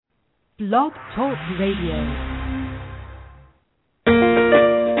Blog Talk Radio.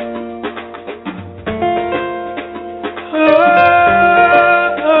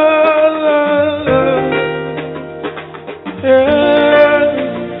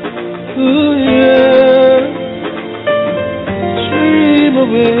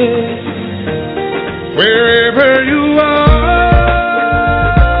 Wherever you are,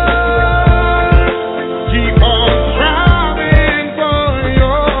 keep on striving for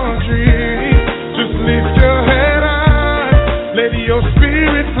your dream. Just lift your head high, let your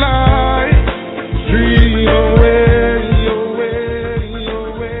spirit fly. Dream away, away,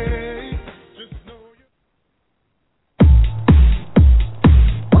 away. Just know you.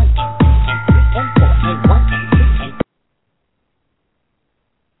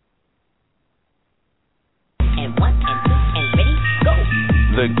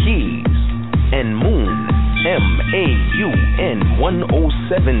 The Keys and Moon,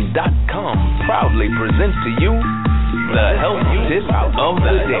 MAUN107.com proudly present to you the Health Tip of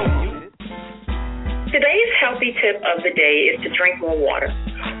the Day. Today's healthy tip of the day is to drink more water.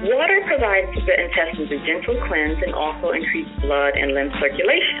 Water provides the intestines a gentle cleanse and also increases blood and lymph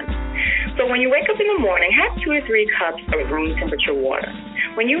circulation. So when you wake up in the morning, have 2 or 3 cups of room temperature water.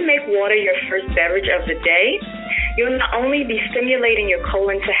 When you make water your first beverage of the day, you'll not only be stimulating your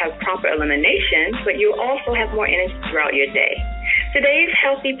colon to have proper elimination, but you'll also have more energy throughout your day. Today's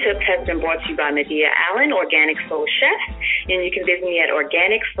healthy tip has been brought to you by Madea Allen, Organic Soul Chef, and you can visit me at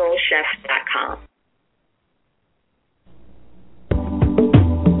organicsoulchef.com.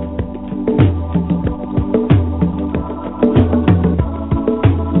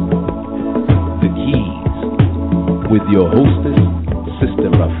 The Keys with your hostess, Sister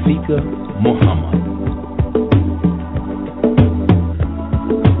Rafika Muhammad.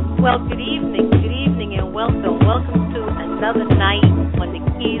 Well, good evening, and welcome. Welcome to another night on the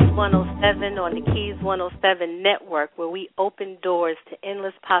Keys 107, on the Keys 107 network, where we open doors to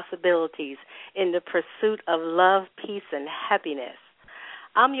endless possibilities in the pursuit of love, peace, and happiness.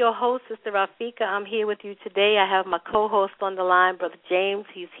 I'm your host, Sister Rafika. I'm here with you today. I have my co-host on the line, Brother James.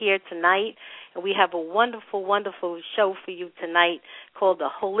 He's here tonight, and we have a wonderful, wonderful show for you tonight called the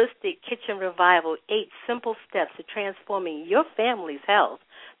Holistic Kitchen Revival, 8 Simple Steps to Transforming Your Family's Health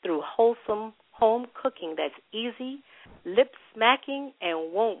through wholesome home cooking that's easy, lip-smacking,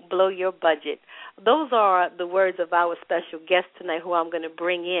 and won't blow your budget. Those are the words of our special guest tonight, who I'm going to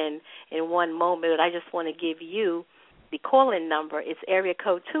bring in one moment. But I just want to give you the call-in number. It's area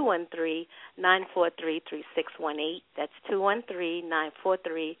code 213-943-3618. That's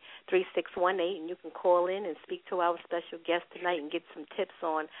 213-943-3618, and you can call in and speak to our special guest tonight and get some tips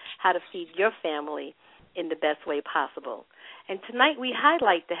on how to feed your family in the best way possible. And tonight we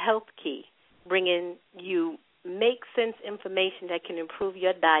highlight the health key, bringing you make sense information that can improve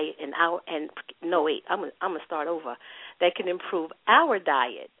your diet I'm gonna start over. That can improve our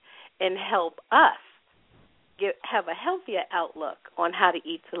diet and help us have a healthier outlook on how to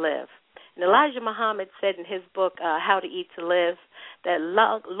eat to live. And Elijah Muhammad said in his book, How to Eat to Live, that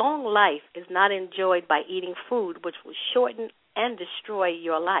long life is not enjoyed by eating food which will shorten and destroy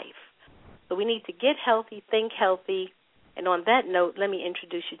your life. So we need to get healthy, think healthy. And on that note, let me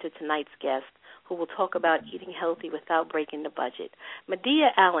introduce you to tonight's guest, who will talk about eating healthy without breaking the budget.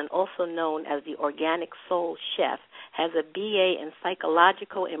 Madea Allen, also known as the Organic Soul Chef, has a BA in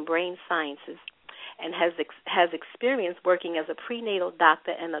Psychological and Brain Sciences and has experience working as a prenatal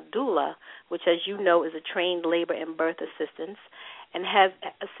doctor and a doula, which, as you know, is a trained labor and birth assistant, and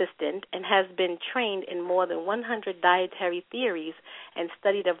has been trained in more than 100 dietary theories and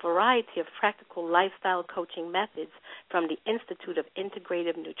studied a variety of practical lifestyle coaching methods from the Institute of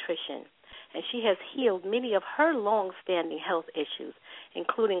Integrative Nutrition. And she has healed many of her long-standing health issues,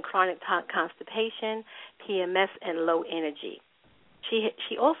 including chronic constipation, PMS, and low energy.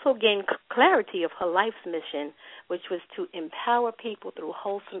 She also gained clarity of her life's mission, which was to empower people through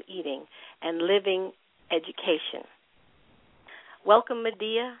wholesome eating and living education. Welcome,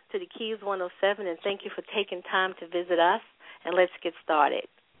 Madea, to the Keys 107, and thank you for taking time to visit us, and let's get started.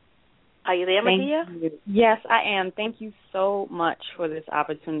 Are you there, Madea? Thank you. Yes, I am. Thank you so much for this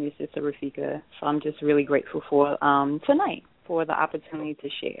opportunity, Sister Rafika. So I'm just really grateful for tonight, for the opportunity to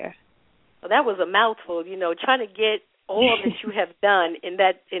share. Well, that was a mouthful, trying to get all that you have done in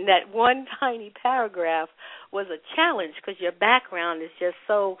that one tiny paragraph was a challenge, because your background is just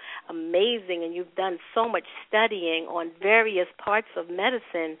so amazing, and you've done so much studying on various parts of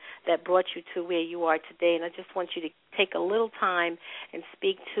medicine that brought you to where you are today. And I just want you to take a little time and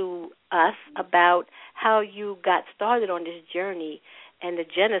speak to us about how you got started on this journey and the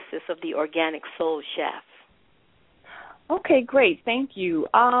genesis of the Organic Soul Chef. Okay, great. Thank you.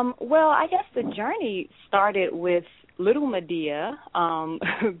 Well, I guess the journey started with little Madea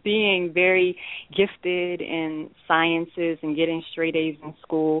being very gifted in sciences and getting straight A's in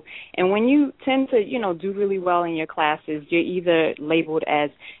school. And when you tend to, do really well in your classes, you're either labeled as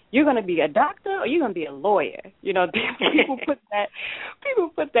you're going to be a doctor or you're going to be a lawyer. People put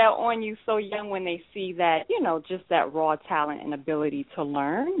that on you so young when they see that, just that raw talent and ability to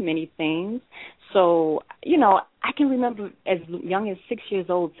learn many things. So, I can remember as young as 6 years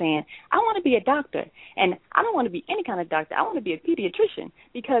old saying, I want to be a doctor, and I don't want to be any kind of doctor. I want to be a pediatrician,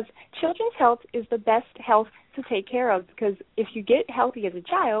 because children's health is the best health to take care of, because if you get healthy as a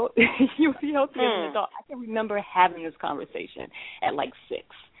child, you'll be healthy as an adult. I can remember having this conversation at like 6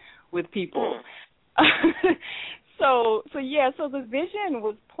 with people. So the vision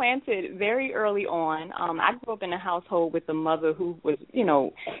was planted very early on. I grew up in a household with a mother who was,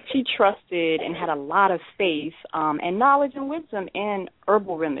 she trusted and had a lot of faith and knowledge and wisdom in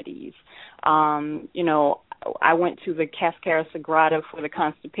herbal remedies. I went to the Cascara Sagrada for the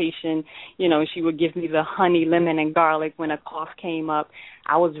constipation. She would give me the honey, lemon, and garlic when a cough came up.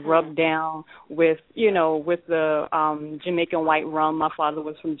 I was rubbed down with the Jamaican white rum. My father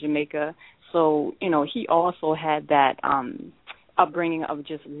was from Jamaica. So, he also had that upbringing of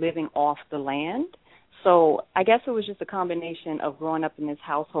just living off the land. So I guess it was just a combination of growing up in this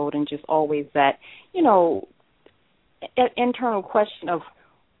household and just always that, internal question of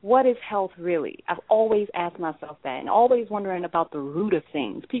what is health really? I've always asked myself that, and always wondering about the root of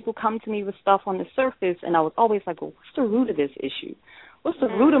things. People come to me with stuff on the surface, and I was always like, well, what's the root of this issue? What's the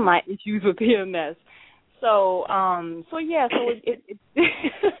root of my issues with PMS? So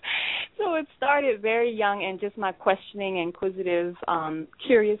it started very young, and just my questioning, inquisitive,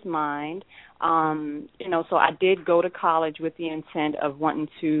 curious mind. So I did go to college with the intent of wanting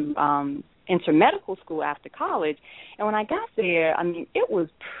to enter medical school after college. And when I got there, it was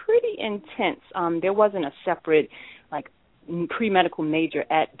pretty intense. There wasn't a separate, pre-medical major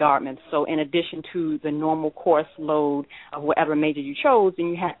at Dartmouth. So in addition to the normal course load of whatever major you chose, then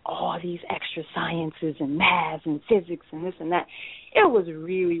you had all these extra sciences and math and physics and this and that. It was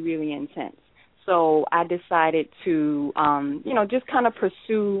really, really intense. So I decided to, just kind of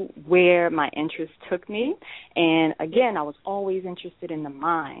pursue where my interest took me. And, again, I was always interested in the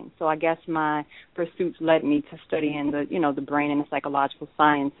mind. So I guess my pursuits led me to studying the brain and the psychological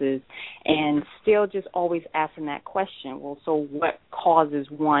sciences, and still just always asking that question, well, so what causes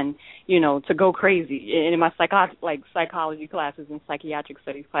one, to go crazy? In my psychology classes and psychiatric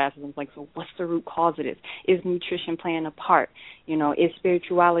studies classes, I'm like, so what's the root cause of this? Is nutrition playing a part? Is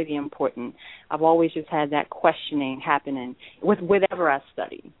spirituality important? I've always just had that questioning happening with whatever I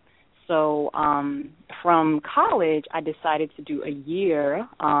study. So from college, I decided to do a year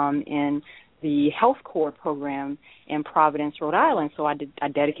in the Health Corps program in Providence, Rhode Island. So I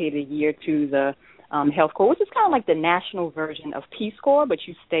dedicated a year to the Health Corps, which is kind of like the national version of Peace Corps, but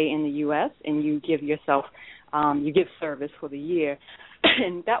you stay in the U.S. and you give yourself, you give service for the year.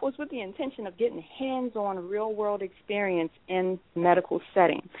 And that was with the intention of getting hands-on, real-world experience in medical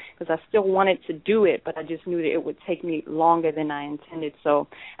setting, because I still wanted to do it, but I just knew that it would take me longer than I intended. So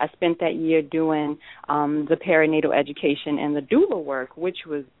I spent that year doing the perinatal education and the doula work, which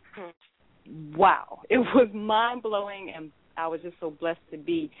was, wow. It was mind-blowing, and I was just so blessed to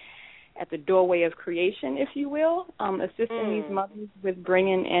be at the doorway of creation, if you will, assisting these mothers with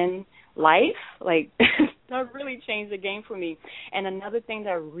bringing in life. That really changed the game for me. And another thing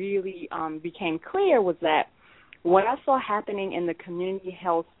that really became clear was that what I saw happening in the community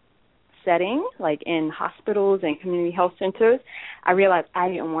health setting, like in hospitals and community health centers, I realized I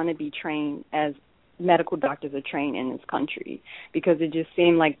didn't want to be trained as medical doctors are trained in this country, because it just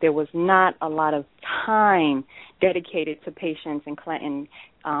seemed like there was not a lot of time dedicated to patients and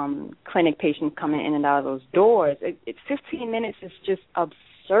clinic patients coming in and out of those doors. 15 minutes is just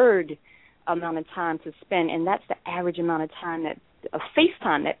absurd amount of time to spend, and that's the average amount of time of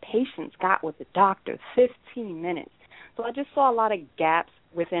FaceTime that patients got with the doctor, 15 minutes. So I just saw a lot of gaps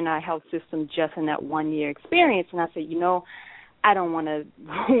within our health system just in that 1 year experience, and I said, I don't want to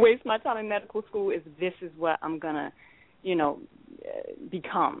waste my time in medical school if this is what I'm going to,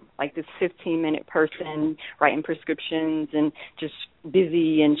 become, like this 15-minute person writing prescriptions and just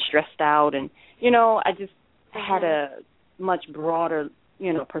busy and stressed out. And, I just had a much broader,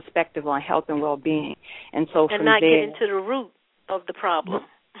 perspective on health and well-being. And so from not there, get into the root of the problem.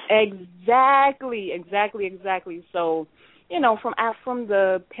 Exactly. So, from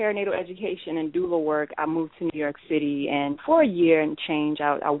the perinatal education and doula work, I moved to New York City, and for a year and change,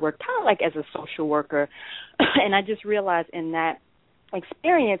 I worked kind of like as a social worker, and I just realized in that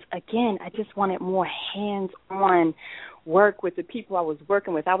experience, again, I just wanted more hands-on work with the people I was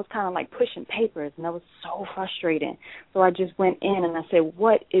working with. I was kind of like pushing papers, and that was so frustrating. So I just went in and I said,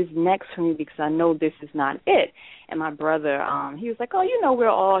 what is next for me, because I know this is not it. And my brother, he was like, oh, we're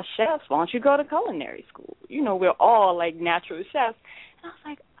all chefs. Why don't you go to culinary school? We're all like natural chefs. And I was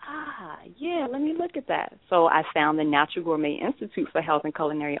like, yeah, let me look at that. So I found the Natural Gourmet Institute for Health and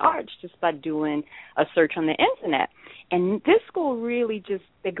Culinary Arts just by doing a search on the internet. And this school really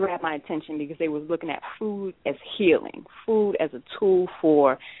they grabbed my attention because they was looking at food as healing, food as a tool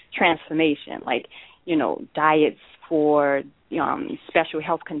for transformation, like, diets for special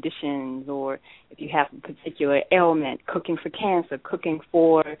health conditions, or if you have a particular ailment, cooking for cancer, cooking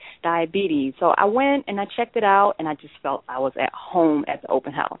for diabetes. So I went and I checked it out, and I just felt I was at home at the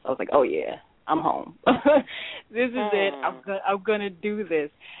open house. I was like, oh, yeah, I'm home. This is it. I'm going to do this.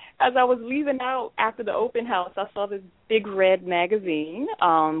 As I was leaving out after the open house, I saw this big red magazine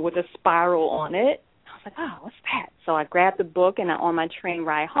with a spiral on it. I was like, oh, what's that? So I grabbed the book, and on my train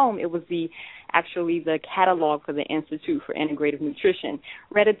ride home, it was the catalog for the Institute for Integrative Nutrition.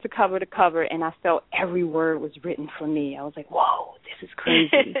 Read it cover to cover, and I felt every word was written for me. I was like, whoa, this is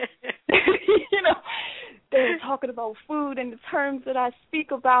crazy. They were talking about food in the terms that I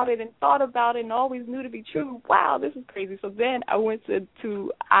speak about it and thought about it and always knew to be true. Wow, this is crazy. So then I went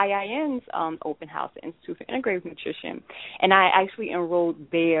to IIN's open house, the Institute for Integrative Nutrition, and I actually enrolled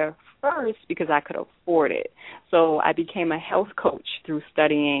there first because I could afford it. So I became a health coach through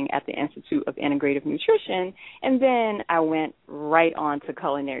studying at the Institute of Integrative Nutrition, and then I went right on to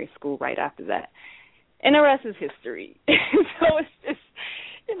culinary school right after that. And the rest is history. So it's just,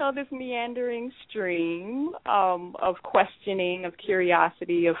 this meandering stream of questioning, of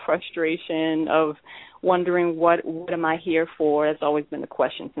curiosity, of frustration, of wondering what am I here for. It's always been the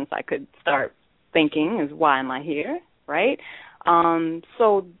question since I could start thinking, is why am I here, right?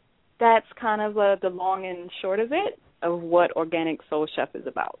 So that's kind of the long and short of it, of what Organic Soul Chef is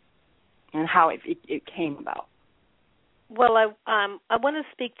about and how it came about. Well, I want to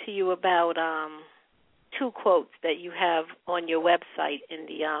speak to you about two quotes that you have on your website in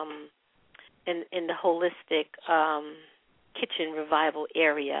the holistic kitchen revival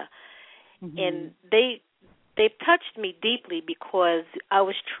area, and they've touched me deeply because I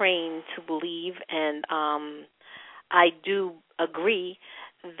was trained to believe, and I do agree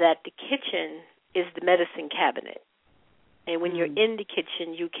that the kitchen is the medicine cabinet, and when you're in the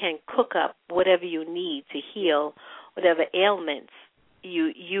kitchen, you can cook up whatever you need to heal whatever ailments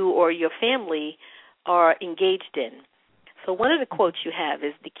you or your family are engaged in. So one of the quotes you have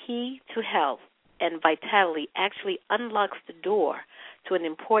is, the key to health and vitality actually unlocks the door to an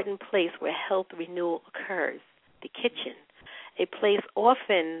important place where health renewal occurs, the kitchen, a place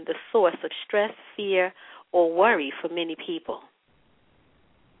often the source of stress, fear, or worry for many people.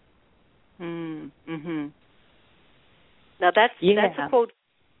 Mm-hmm. Now that's a quote,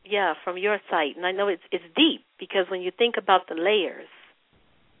 from your site, and I know it's deep, because when you think about the layers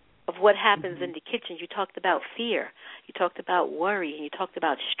of what happens in the kitchen, you talked about fear, you talked about worry, and you talked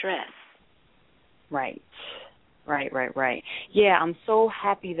about stress. Right. Yeah, I'm so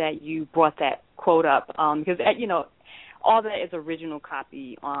happy that you brought that quote up, because all that is original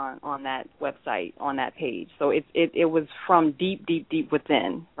copy on that website, on that page. So it was from deep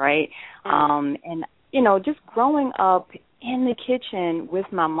within, right? And just growing up in the kitchen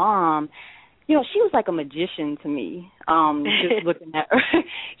with my mom, she was like a magician to me, just looking at her.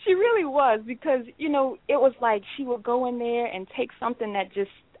 She really was, because, it was like she would go in there and take something that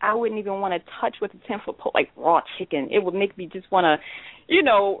just I wouldn't even want to touch with a 10-foot pole, like raw chicken. It would make me just want to,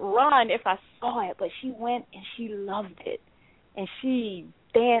 run if I saw it. But she went and she loved it, and she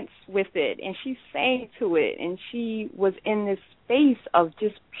danced with it, and she sang to it, and she was in this space of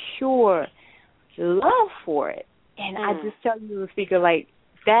just pure love for it. And I just tell you, Rafika, like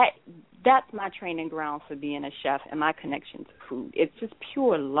that's my training ground for being a chef and my connection to food. It's just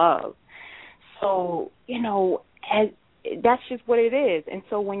pure love. So, that's just what it is. And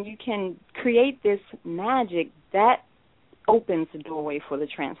so when you can create this magic, that opens the doorway for the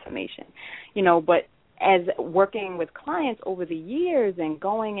transformation. But as working with clients over the years and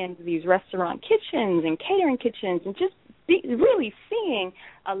going into these restaurant kitchens and catering kitchens and just really seeing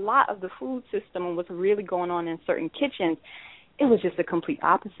a lot of the food system and what's really going on in certain kitchens, it was just a complete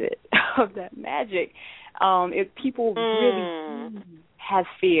opposite of that magic. If people really have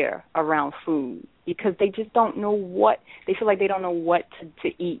fear around food because they just don't know they feel like they don't know what to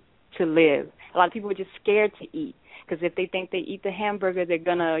eat to live. A lot of people are just scared to eat because if they think they eat the hamburger, they're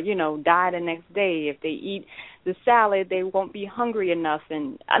going to, die the next day. If they eat the salad, they won't be hungry enough.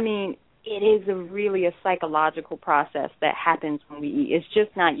 And, it is really a psychological process that happens when we eat. It's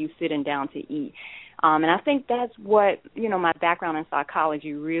just not you sitting down to eat. And I think that's what, my background in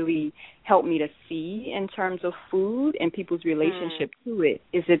psychology really helped me to see in terms of food and people's relationship to it,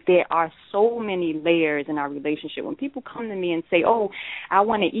 is that there are so many layers in our relationship. When people come to me and say, oh, I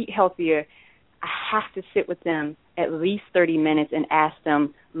want to eat healthier, I have to sit with them at least 30 minutes and ask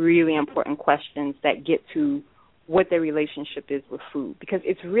them really important questions that get to what their relationship is with food, because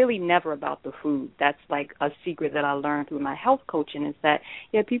it's really never about the food. That's like a secret that I learned through my health coaching, is that,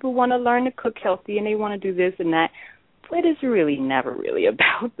 people want to learn to cook healthy and they want to do this and that, but it's really never really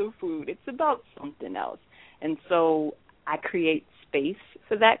about the food. It's about something else. And so I create space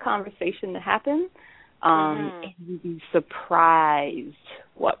for that conversation to happen, and you'd be surprised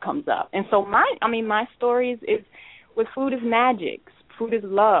what comes up. And so my story is with food is magic. Food is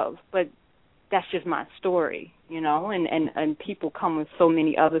love, but that's just my story, and people come with so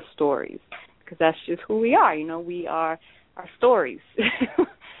many other stories, because that's just who we are. We are our stories a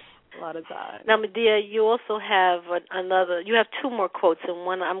lot of times. Now, Madea, you also have you have two more quotes, and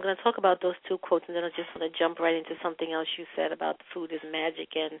one, I'm going to talk about those two quotes, and then I just want to jump right into something else you said about food is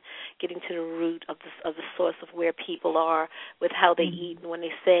magic and getting to the root of the source of where people are with how they eat, and when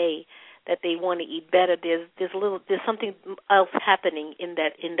they say that they want to eat better, there's something else happening in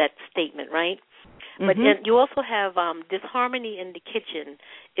that statement, right? But then you also have disharmony in the kitchen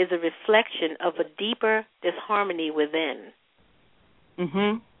is a reflection of a deeper disharmony within.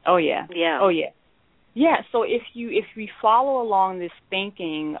 Oh yeah. Yeah. Oh yeah. Yeah. So if we follow along this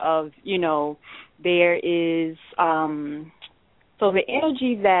thinking of there is so the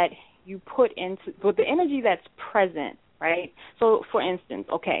energy that you put into, but the energy that's present. Right? So, for instance,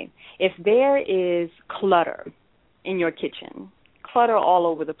 if there is clutter in your kitchen, clutter all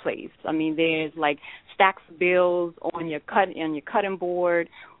over the place. I mean, there's like stacks of bills on your cutting board.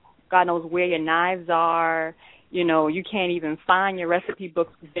 God knows where your knives are. You can't even find your recipe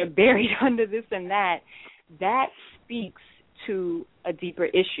books. They're buried under this and that. That speaks to a deeper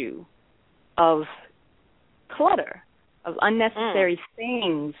issue of clutter, of unnecessary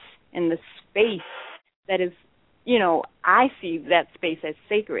things in the space that is, I see that space as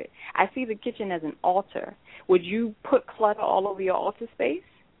sacred. I see the kitchen as an altar. Would you put clutter all over your altar space?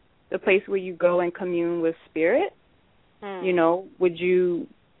 The place where you go and commune with spirit? Would you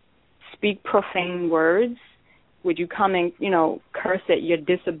speak profane words? Would you come and, curse at your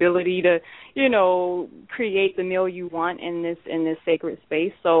disability to, create the meal you want in this sacred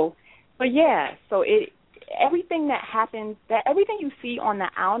space? So everything that happens, everything you see on the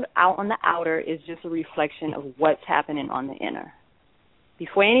out on the outer is just a reflection of what's happening on the inner.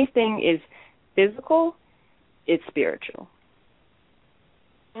 Before anything is physical, it's spiritual.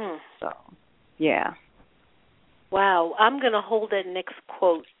 So, yeah. Wow. I'm going to hold that next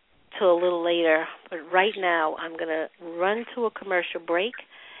quote till a little later, but right now I'm going to run to a commercial break,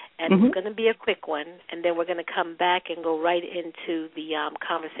 and it's going to be a quick one, and then we're going to come back and go right into the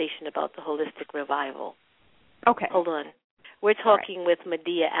conversation about the holistic revival. Okay. Hold on. We're talking with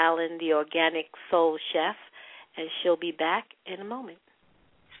Madea Allen, the organic soul chef, and she'll be back in a moment.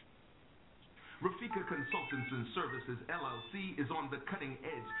 Rafika Consultants and Services, LLC, is on the cutting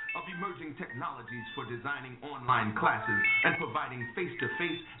edge of emerging technologies for designing online classes and providing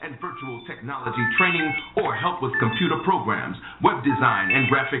face-to-face and virtual technology training or help with computer programs, web design, and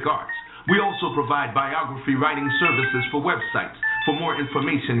graphic arts. We also provide biography writing services for websites. For more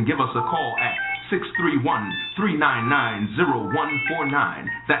information, give us a call at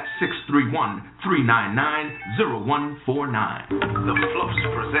 631-399-0149. That's 631-399-0149. The Fluffs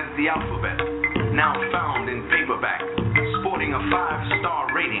present the alphabet, now found in paperback, sporting a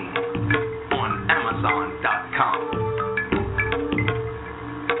 5-star rating on Amazon.com.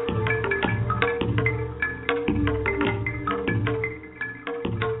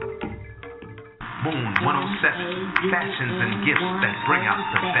 Moon 107, fashions and gifts that bring out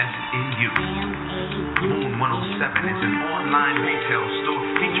the best in you. Moon 107 is an online retail store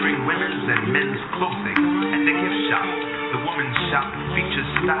featuring women's and men's clothing and a gift shop. The women's shop features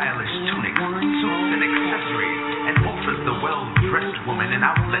stylish tunics, suits, and accessories, and offers the well-dressed woman an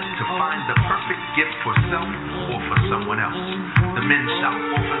outlet to find the perfect gift for self or for someone else. The men's shop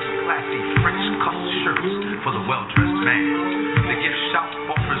offers classy French cut shirts for the well-dressed man. The gift shop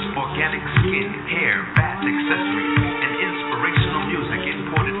offers organic skin, hair, bath accessories, and inspirational music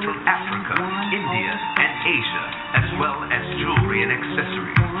imported from Africa, India, and Asia, as well as jewelry and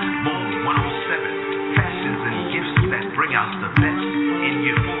accessories. Moon 107, fashions and gifts that bring out the best in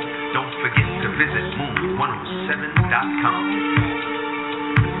you. Don't forget to visit moon107.com.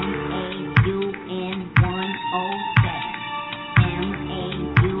 MAUN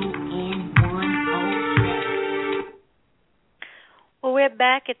 107.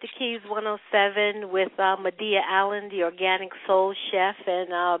 at the Keys 107 with Madea Allen, the Organic Soul Chef.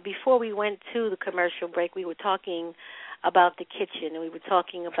 And before we went to the commercial break, we were talking about the kitchen, and we were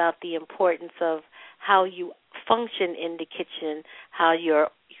talking about the importance of how you function in the kitchen, how you're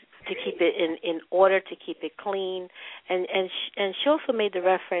to keep it in order, to keep it clean. And she also made the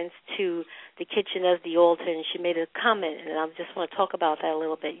reference to the kitchen as the altar, and she made a comment, and I just want to talk about that a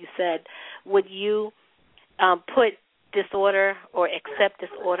little bit. You said, would you put disorder or accept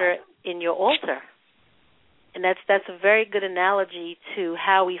disorder in your altar? And that's a very good analogy to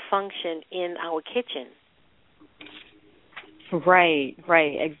how we function in our kitchen. Right,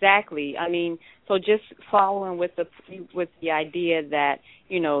 exactly. I mean, so just following with the idea that,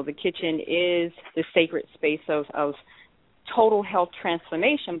 you know, the kitchen is the sacred space of total health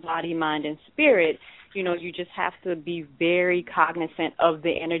transformation, body, mind, and spirit. You know, you just have to be very cognizant of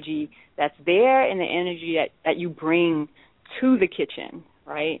the energy that's there and the energy that you bring to the kitchen,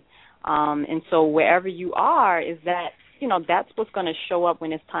 right? And so wherever you are is that, you know, that's what's going to show up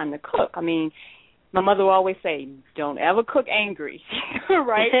when it's time to cook. I mean, my mother will always say, don't ever cook angry,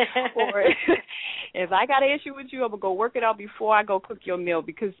 right? Or if I got an issue with you, I'm going to go work it out before I go cook your meal,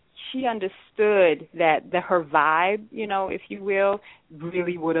 because she understood that her vibe, you know, if you will,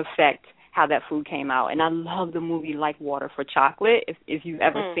 really would affect how that food came out. And I love the movie Like Water for Chocolate. If you've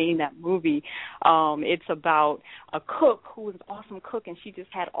ever seen that movie, it's about a cook who was an awesome cook, and she just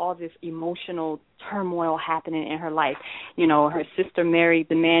had all this emotional turmoil happening in her life. You know, her sister married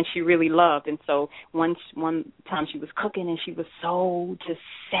the man she really loved, and so one time she was cooking and she was so just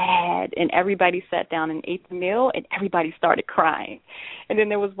sad, and everybody sat down and ate the meal, and everybody started crying. And then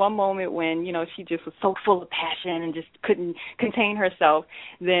there was one moment when, you know, she just was so full of passion and just couldn't contain herself.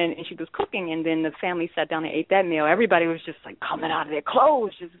 And she was cooking, and then the family sat down and ate that meal. Everybody was just like coming out of their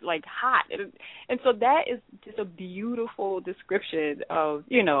clothes, just like hot. And so that is just a beautiful description of,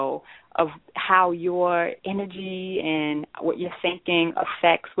 you know, of how your energy and what you're thinking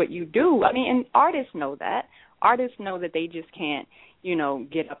affects what you do. I mean, and artists know that. Artists know that they just can't, you know,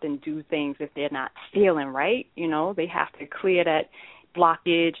 get up and do things if they're not feeling right. You know, they have to clear that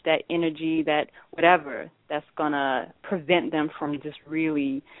blockage, that energy, that whatever that's going to prevent them from just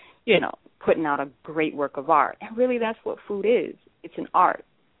really, you know, putting out a great work of art. And really that's what food is. It's an art,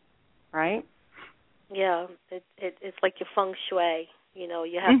 right? Yeah, it's like your feng shui. You know,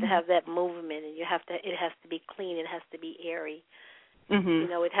 you have to have that movement, and it has to be clean, it has to be airy. You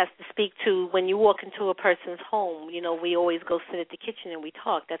know, it has to speak to, when you walk into a person's home, you know, we always go sit at the kitchen and we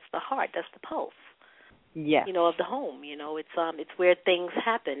talk. That's the heart, that's the pulse. Yeah. You know, of the home. You know, it's where things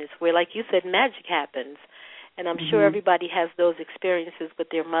happen. It's where, like you said, magic happens. And I'm sure everybody has those experiences with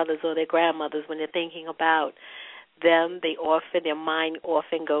their mothers or their grandmothers when they're thinking about them. Their mind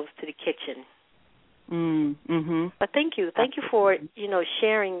often goes to the kitchen. But thank you for, you know,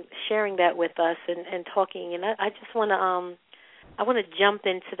 sharing that with us and talking. And I just want to jump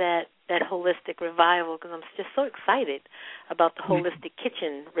into that holistic revival, because I'm just so excited about the holistic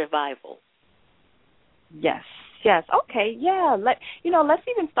kitchen revival. Yes. Okay. Yeah. Let's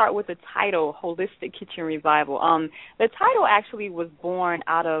even start with the title, Holistic Kitchen Revival. The title actually was born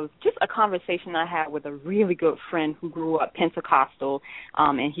out of just a conversation I had with a really good friend who grew up Pentecostal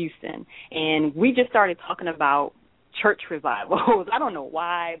in Houston, and we just started talking about church revivals. I don't know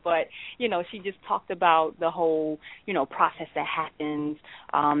why, but, you know, she just talked about the whole, you know, process that happens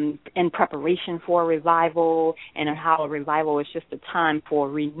in preparation for a revival, and how a revival is just a time for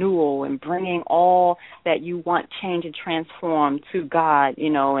renewal and bringing all that you want change and transform to God, you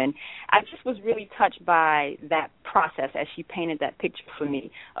know. And I just was really touched by that process as she painted that picture for me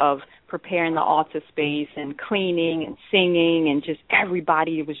of preparing the altar space and cleaning and singing, and just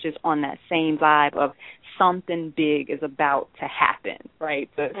everybody was just on that same vibe of something big is about to happen, right?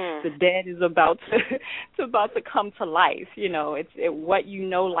 The dead is about to come to life. You know, what you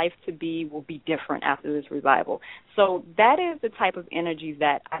know life to be will be different after this revival. So that is the type of energy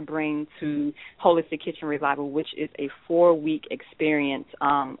that I bring to Holistic Kitchen Revival, which is a 4-week experience,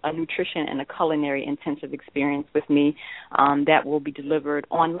 a nutrition and a culinary intensive experience with me that will be delivered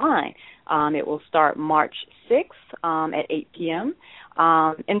online. It will start March 6th at 8 p.m.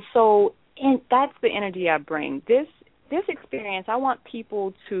 And that's the energy I bring. This experience, I want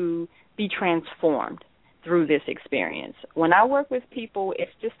people to be transformed through this experience. When I work with people,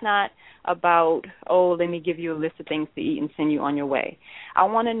 it's just not about, oh, let me give you a list of things to eat and send you on your way. I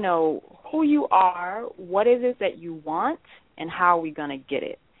want to know who you are, what is it that you want, and how are we going to get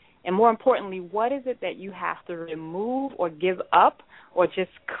it? And more importantly, what is it that you have to remove or give up or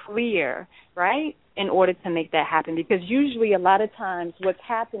just clear, right, in order to make that happen? Because usually a lot of times what's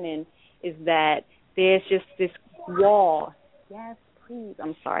happening is that there's just this wall. Yes,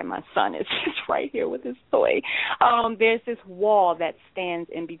 I'm sorry, my son is just right here with his toy. There's this wall that stands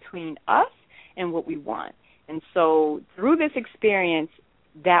in between us and what we want. And so through this experience,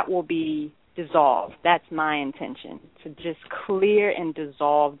 that will be dissolved. That's my intention, to just clear and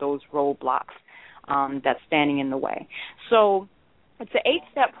dissolve those roadblocks that's standing in the way. So it's an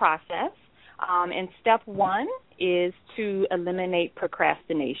 8-step process. And step 1 is to eliminate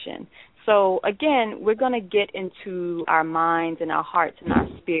procrastination. So, again, we're going to get into our minds and our hearts and our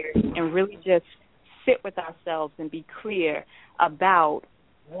spirits and really just sit with ourselves and be clear about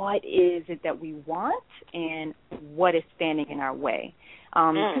what is it that we want and what is standing in our way.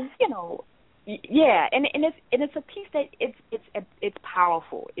 You know, yeah, and it's a piece that it's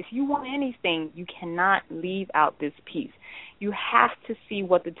powerful. If you want anything, you cannot leave out this piece. You have to see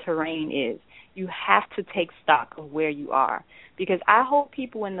what the terrain is. You have to take stock of where you are, because I hold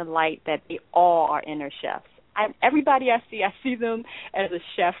people in the light that they all are inner chefs. Everybody I see them as a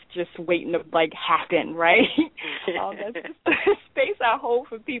chef just waiting to, like, happen, right? That's just the space I hold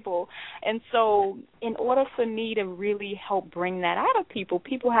for people. And so in order for me to really help bring that out of people,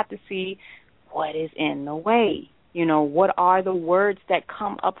 people have to see what is in the way. You know, what are the words that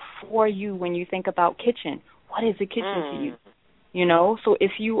come up for you when you think about kitchen? What is a kitchen to you? You know, so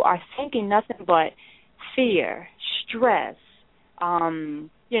if you are thinking nothing but fear, stress,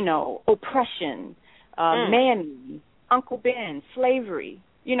 you know, oppression, Manny, Uncle Ben, slavery,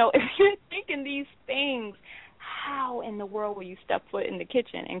 you know, if you're thinking these things, how in the world will you step foot in the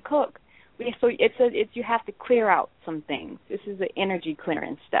kitchen and cook? So you have to clear out some things. This is an energy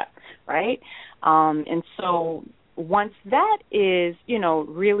clearance step, right? And so once that is, you know,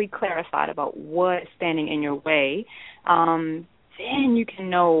 really clarified about what's standing in your way, then you can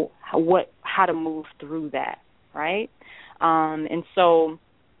know how to move through that, right? And so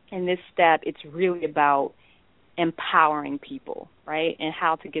in this step, it's really about empowering people, right, and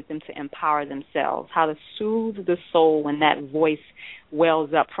how to get them to empower themselves, how to soothe the soul when that voice wells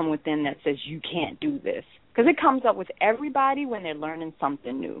up from within that says you can't do this. Because it comes up with everybody when they're learning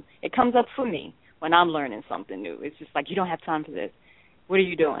something new. It comes up for me when I'm learning something new. It's just like, you don't have time for this. What are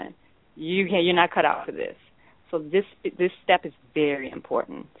you doing? You're not cut out for this. So this step is very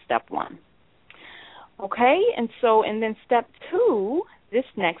important, step 1. Okay, and then step 2, this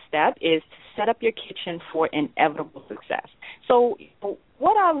next step is to set up your kitchen for inevitable success. So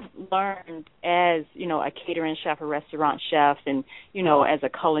what I've learned as, you know, a catering chef, a restaurant chef, and, you know, as a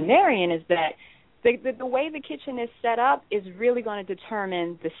culinarian is that the way the kitchen is set up is really going to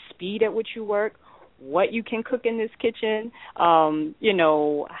determine the speed at which you work, what you can cook in this kitchen, you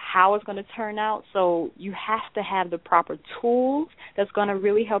know, how it's going to turn out. So you have to have the proper tools that's going to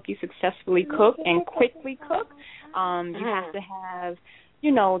really help you successfully cook and quickly cook. You have to have,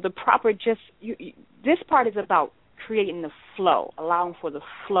 you know, the proper this part is about creating the flow, allowing for the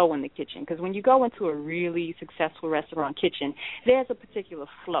flow in the kitchen. Because when you go into a really successful restaurant kitchen, there's a particular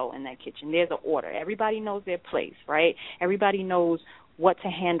flow in that kitchen. There's an order. Everybody knows their place, right? Everybody knows what to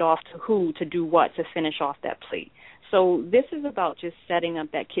hand off to who to do what to finish off that plate. So this is about just setting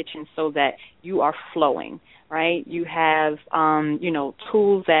up that kitchen so that you are flowing, right? You have, you know,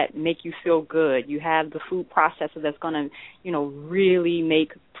 tools that make you feel good. You have the food processor that's going to, you know, really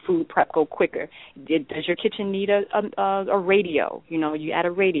make food prep go quicker. Does your kitchen need a radio? You know, you add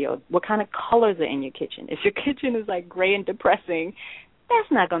a radio. What kind of colors are in your kitchen? If your kitchen is like gray and depressing, that's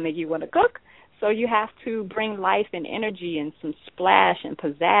not going to make you want to cook. So you have to bring life and energy and some splash and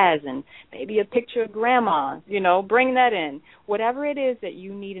pizzazz and maybe a picture of grandma, you know, bring that in. Whatever it is that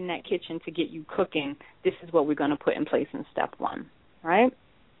you need in that kitchen to get you cooking, this is what we're going to put in place in step 1, right?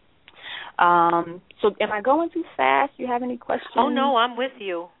 So am I going too fast? Do you have any questions? Oh, no, I'm with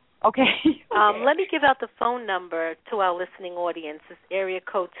you. Okay. Let me give out the phone number to our listening audience. It's area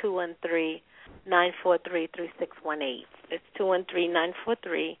code 213-943-3618. It's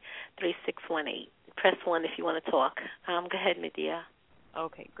 213-943-3618. Press 1 if you want to talk. Go ahead, Madea.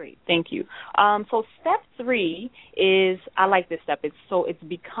 Okay, great. Thank you. So step 3 is, I like this step. It's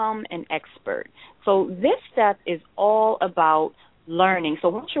become an expert. So this step is all about learning. So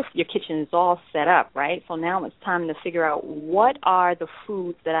once your kitchen is all set up, right, so now it's time to figure out what are the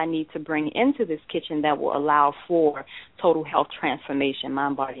foods that I need to bring into this kitchen that will allow for total health transformation,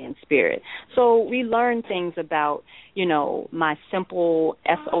 mind, body, and spirit. So we learn things about, you know, my simple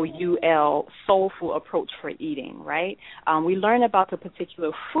SOUL, soulful approach for eating, right? We learn about the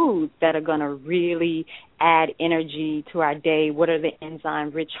particular foods that are going to really add energy to our day. What are the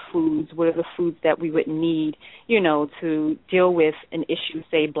enzyme-rich foods? What are the foods that we would need, you know, to deal with an issue,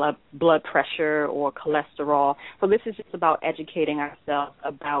 say blood pressure or cholesterol? So this is just about educating ourselves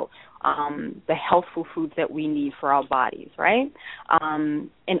about the healthful foods that we need for our bodies, right?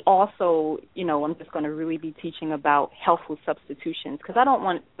 And also, I'm just going to really be teaching about healthful substitutions, because I don't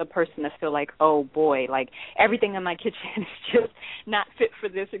want the person to feel like, oh, boy, like everything in my kitchen is just not fit for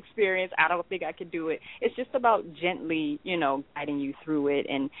this experience. I don't think I could do it. It's just about gently, guiding you through it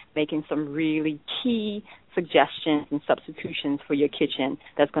and making some really key suggestions and substitutions for your kitchen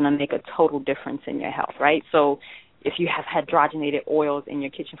that's going to make a total difference in your health, right? So if you have hydrogenated oils in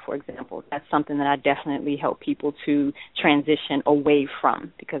your kitchen, for example, that's something that I definitely help people to transition away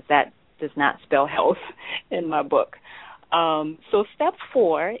from, because that does not spell health in my book. So step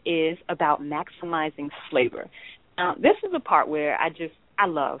 4 is about maximizing flavor. Now, this is the part where I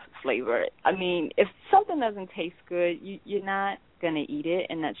love flavor. I mean, if something doesn't taste good, you're not going to eat it,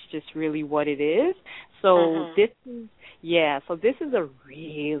 and that's just really what it is. So this is a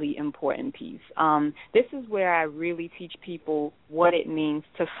really important piece. This is where I really teach people what it means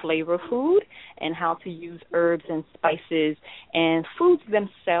to flavor food and how to use herbs and spices and foods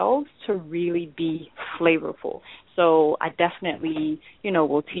themselves to really be flavorful. So I definitely,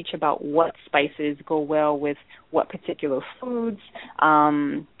 will teach about what spices go well with what particular foods.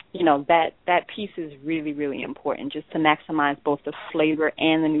 That piece is really, really important, just to maximize both the flavor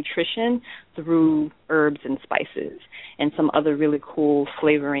and the nutrition through herbs and spices and some other really cool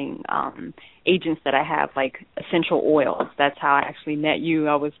flavoring agents that I have, like essential oils. That's how I actually met you.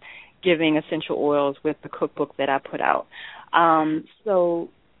 I was giving essential oils with the cookbook that I put out.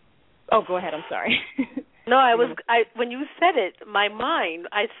 Go ahead. I'm sorry. No, when you said it,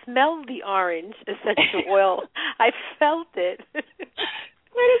 I smelled the orange essential oil. I felt it.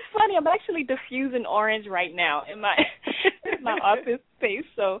 But it's funny. I'm actually diffusing orange right now in my office space.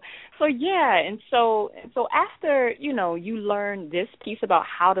 So after you learn this piece about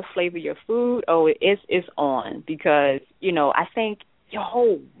how to flavor your food, it's on, because I think your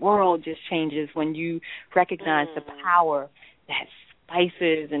whole world just changes when you recognize the power that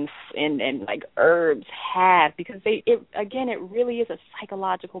spices and like herbs have, because it really is a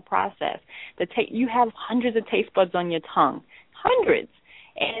psychological process. You have hundreds of taste buds on your tongue, hundreds.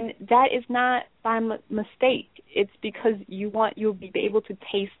 And that is not by mistake. It's because you'll be able to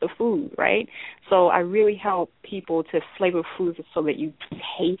taste the food, right? So I really help people to flavor foods so that you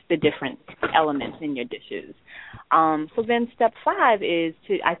taste the different elements in your dishes. So then step 5 is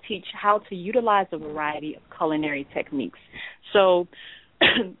I teach how to utilize a variety of culinary techniques. So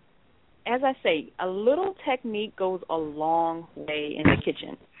as I say, a little technique goes a long way in the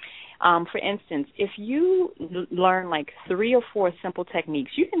kitchen. For instance, if you learn like 3 or 4 simple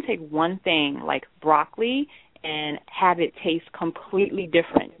techniques, you can take one thing like broccoli and have it taste completely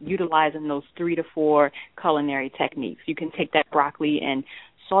different, utilizing those 3 to 4 culinary techniques. You can take that broccoli and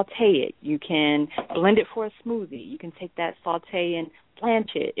saute it. You can blend it for a smoothie. You can take that saute and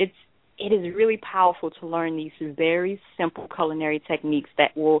blanch it. It is really powerful to learn these very simple culinary techniques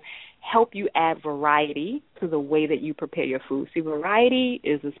that will help you add variety to the way that you prepare your food. See, variety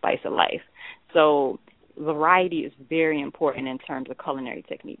is the spice of life. So variety is very important in terms of culinary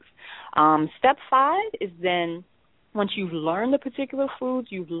techniques. Step 5 is then, once you've learned the particular foods,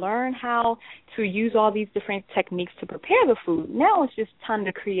 you've learned how to use all these different techniques to prepare the food, now it's just time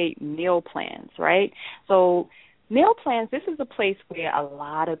to create meal plans, right? So meal plans, this is a place where a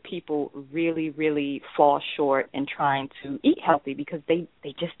lot of people really, really fall short in trying to eat healthy, because they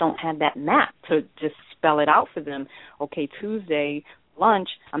just don't have that map to just spell it out for them. Okay, Tuesday, lunch,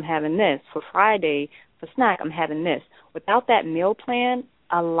 I'm having this. For Friday, for snack, I'm having this. Without that meal plan,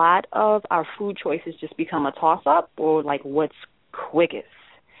 a lot of our food choices just become a toss-up, or like what's quickest.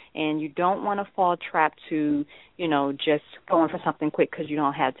 And you don't want to fall trap to, just going for something quick because you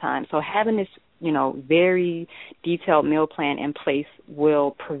don't have time. So having this very detailed meal plan in place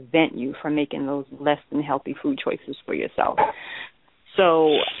will prevent you from making those less than healthy food choices for yourself.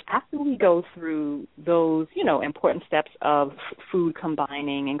 So after we go through those, important steps of food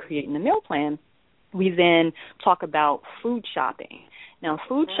combining and creating the meal plan, we then talk about food shopping. Now,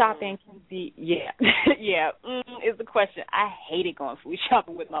 food shopping can be, is the question. I hated going food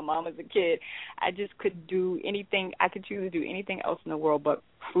shopping with my mom as a kid. I just could do anything. I could choose to do anything else in the world but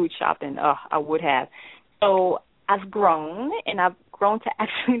food shopping. I would have. So I've grown to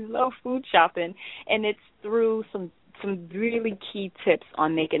actually love food shopping, and it's through some really key tips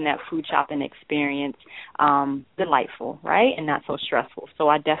on making that food shopping experience delightful, right, and not so stressful. So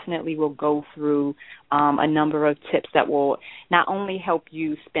I definitely will go through a number of tips that will not only help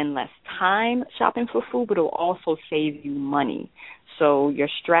you spend less time shopping for food, but it will also save you money. So your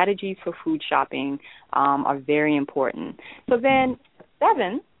strategies for food shopping are very important. So then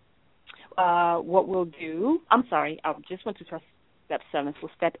 7, what we'll do, I just went to step 7. So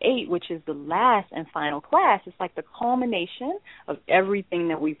step 8, which is the last and final class, is like the culmination of everything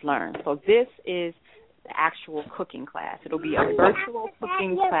that we've learned. So this is the actual cooking class. It'll be a virtual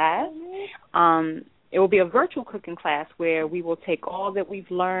cooking class. It will be a virtual cooking class where we will take all that we've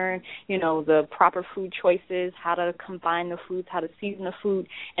learned, the proper food choices, how to combine the foods, how to season the food,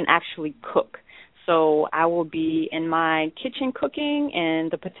 and actually cook. So I will be in my kitchen cooking, and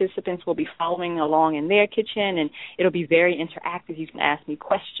the participants will be following along in their kitchen, and it'll be very interactive. You can ask me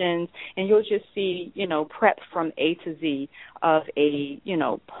questions, and you'll just see, prep from A to Z of a,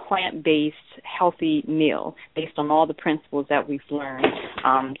 plant-based, healthy meal based on all the principles that we've learned,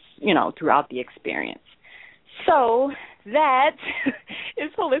 throughout the experience. So that is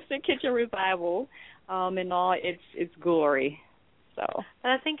Holistic Kitchen Revival in all its glory. So.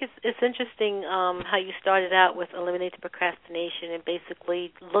 And I think it's interesting how you started out with eliminate the procrastination and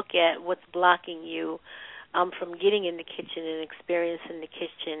basically look at what's blocking you from getting in the kitchen and experiencing the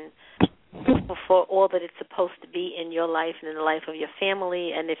kitchen for all that it's supposed to be in your life and in the life of your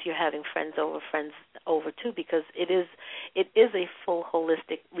family, and if you're having friends over too, because it is a full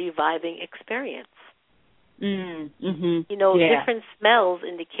holistic reviving experience. Mm-hmm. Different smells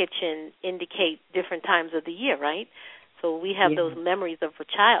in the kitchen indicate different times of the year, right? So we have those memories of a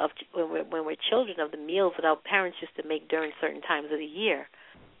child when we're children of the meals that our parents used to make during certain times of the year.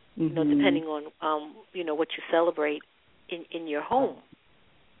 Depending on what you celebrate in your home.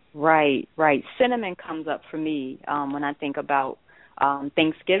 Right. Cinnamon comes up for me when I think about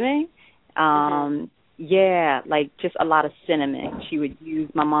Thanksgiving. Yeah, like just a lot of cinnamon.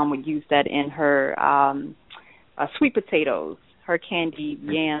 My mom would use that in her sweet potatoes. Her candied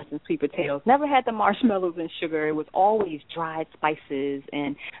yams and sweet potatoes. Never had the marshmallows and sugar. It was always dried spices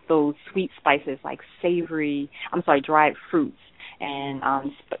and those sweet spices like dried fruits and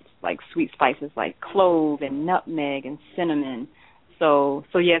like sweet spices like clove and nutmeg and cinnamon. So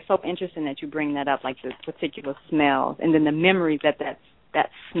yeah, it's so interesting that you bring that up, like the particular smells and then the memories that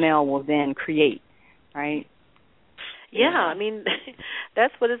smell will then create, right? Yeah, I mean,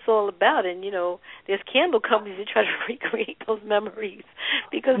 that's what it's all about. And, there's candle companies that try to recreate those memories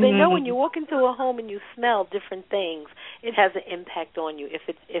because they know when you walk into a home and you smell different things, it has an impact on you. If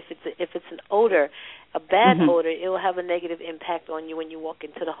it's an odor, a bad odor, it will have a negative impact on you when you walk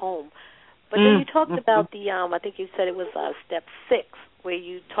into the home. But then you talked about the, I think you said it was step 6, where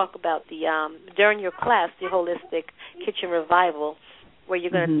you talk about the during your class, the Holistic Kitchen Revival, where you're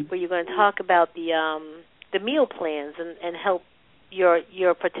going to talk about the meal plans and help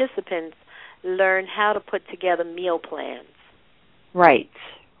your participants learn how to put together meal plans. Right.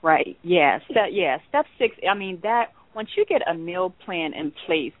 Yeah. Step 6, I mean, that once you get a meal plan in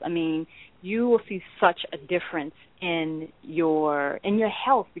place, I mean, you will see such a difference in your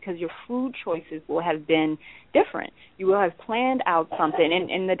health because your food choices will have been different. You will have planned out something,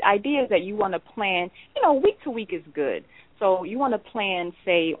 and the idea is that you want to plan, week to week is good. So you want to plan,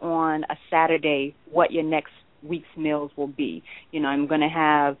 say, on a Saturday what your next week's meals will be. I'm going to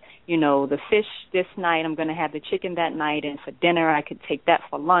have, the fish this night. I'm going to have the chicken that night. And for dinner, I could take that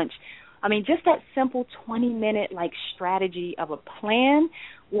for lunch. I mean, just that simple 20-minute, strategy of a plan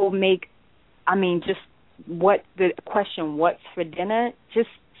will make, just what's for dinner, just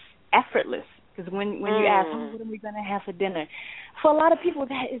effortless. Because when you ask, what are we going to have for dinner? For a lot of people,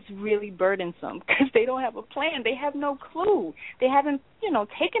 that is really burdensome because they don't have a plan. They have no clue. They haven't,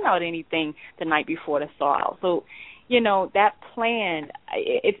 taken out anything the night before to thaw out. So, that plan,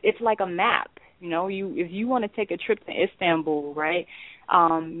 it's like a map. If you want to take a trip to Istanbul, right,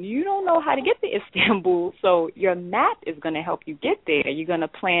 you don't know how to get to Istanbul, so your map is going to help you get there. You're going to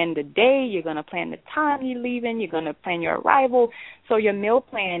plan the day. You're going to plan the time you're leaving. You're going to plan your arrival. So your meal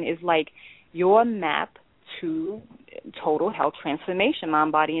plan is like your map to total health transformation,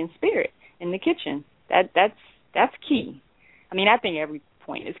 mind, body, and spirit in the kitchen. That's key. I mean, I think every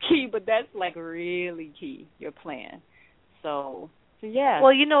point is key, but that's really key, your plan. So yeah.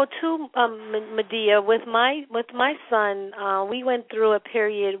 Well, too, Madea, with my son, we went through a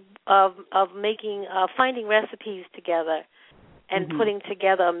period of making finding recipes together and putting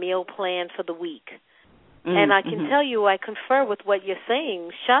together a meal plan for the week. And I can tell you, I confer with what you're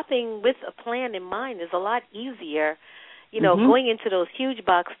saying. Shopping with a plan in mind is a lot easier. Going into those huge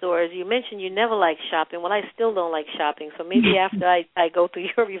box stores, you mentioned you never like shopping. Well, I still don't like shopping, so maybe after I go through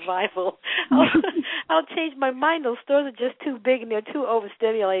your revival, I'll change my mind. Those stores are just too big and they're too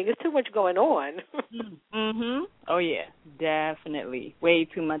overstimulating. There's too much going on. Oh, yeah, definitely. Way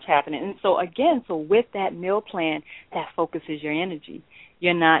too much happening. And so, again, with that meal plan, that focuses your energy.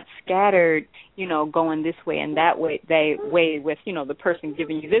 You're not scattered, going this way and that way, with, the person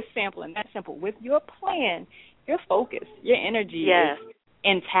giving you this sample and that sample. With your plan, your focus, your energy is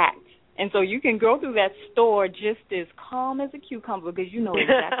intact. And so you can go through that store just as calm as a cucumber because you know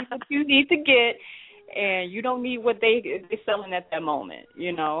exactly what you need to get, and you don't need what they're selling at that moment,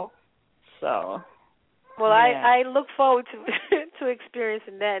 So, well, I look forward to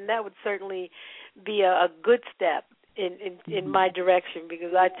experiencing that, and that would certainly be a good step in my direction,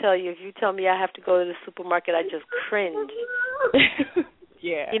 because I tell you, if you tell me I have to go to the supermarket, I just cringe.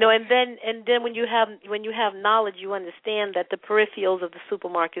 Yeah. And then when you have knowledge, you understand that the peripherals of the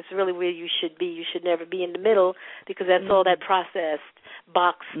supermarket is really where you should be. You should never be in the middle, because that's all that processed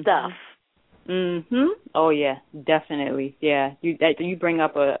box stuff. Oh yeah, definitely. Yeah, you bring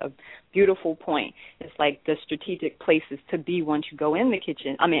up a beautiful point. It's like the strategic places to be once you go in the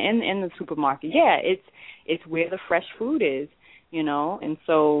kitchen. I mean, in the supermarket. Yeah, it's where the fresh food is, And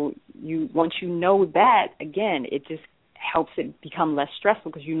so once you know that, again, it just helps it become less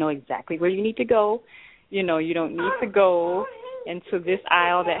stressful because you know exactly where you need to go. You don't need to go into this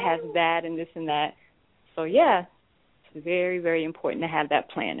aisle that has that and this and that. So yeah, it's very, very important to have that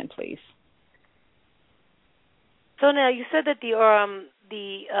plan in place. So now you said that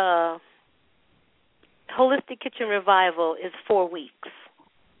the Holistic Kitchen Revival is 4 weeks.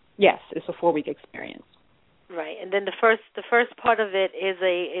 Yes, it's a 4-week experience. Right, and then the first part of it is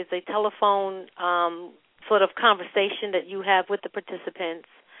a telephone sort of conversation that you have with the participants,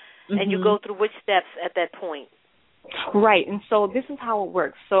 and you go through which steps at that point. Right, and so this is how it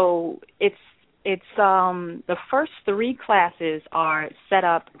works. So it's the first 3 classes are set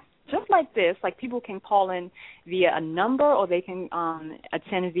up just like this. Like people can call in via a number, or they can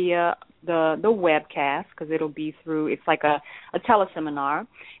attend via the webcast, because it'll be through, it's like a teleseminar.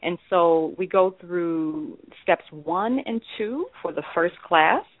 And so we go through steps 1 and 2 for the first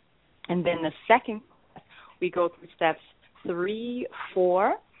class, and then the second class we go through steps 3,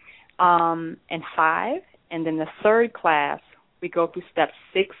 4, and 5, and then the third class we go through steps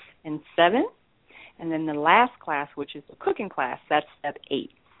 6 and 7, and then the last class, which is the cooking class, that's step 8.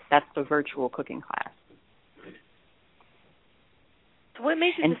 That's the virtual cooking class. So what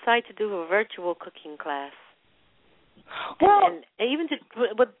made you decide to do a virtual cooking class? Well, and even to,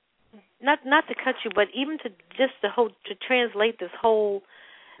 not to cut you, but even to translate this whole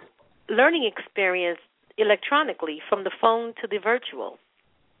learning experience electronically from the phone to the virtual.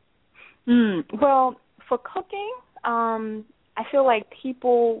 Well, for cooking, I feel like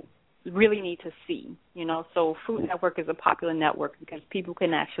people really need to see, so Food Network is a popular network because people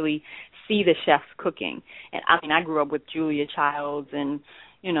can actually see the chefs cooking. And I mean, I grew up with Julia Childs and,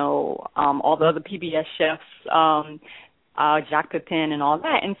 all the other PBS chefs, Jacques Pepin and all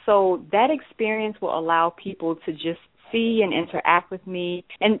that. And so that experience will allow people to just see and interact with me.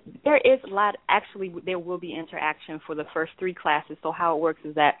 And there will be interaction for the first 3 classes. So how it works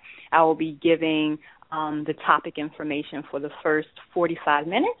is that I will be giving the topic information for the first 45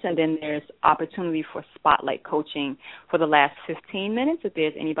 minutes, and then there's opportunity for spotlight coaching for the last 15 minutes if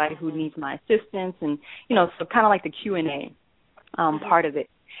there's anybody who needs my assistance, and, so kind of like the Q&A part of it.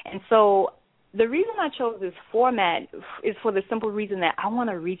 And so the reason I chose this format is for the simple reason that I want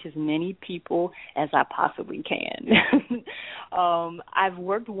to reach as many people as I possibly can. I've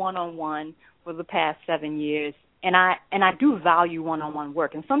worked one-on-one for the past 7 years, and I do value one-on-one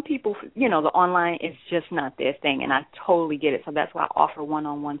work. And some people, the online is just not their thing, and I totally get it. So that's why I offer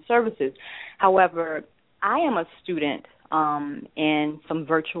one-on-one services. However, I am a student in some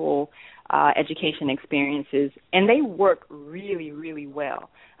virtual education experiences, and they work really, really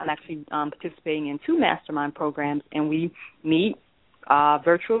well. I'm actually participating in 2 mastermind programs, and we meet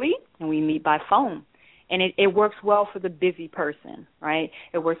virtually, and we meet by phone. And it works well for the busy person, right?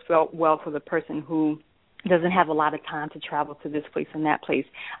 It works well for the person who doesn't have a lot of time to travel to this place and that place.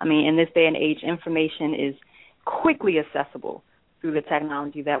 I mean, in this day and age, information is quickly accessible through the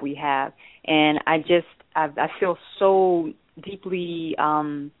technology that we have. And I feel so deeply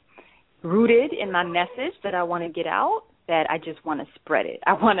rooted in my message that I want to get out, that I just want to spread it.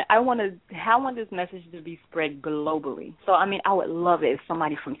 I want this message to be spread globally. So, I mean, I would love it if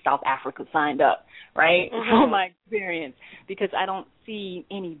somebody from South Africa signed up, right, for my experience, because I don't see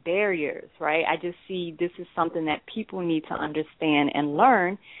any barriers, right? I just see this is something that people need to understand and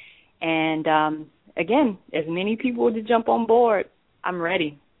learn. And, again, as many people to jump on board, I'm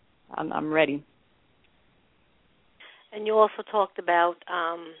ready. I'm ready. And you also talked about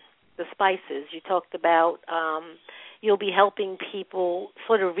the spices. You talked about you'll be helping people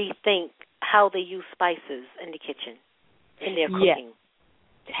sort of rethink how they use spices in the kitchen, in their cooking.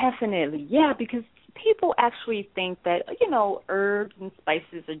 Yeah, definitely. Yeah, because people actually think that, herbs and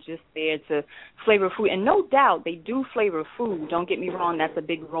spices are just there to flavor food. And no doubt they do flavor food. Don't get me wrong, that's a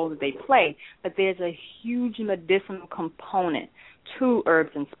big role that they play. But there's a huge medicinal component to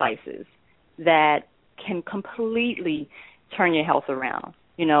herbs and spices that can completely turn your health around.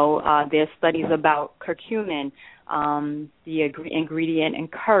 There's studies about curcumin, the ingredient in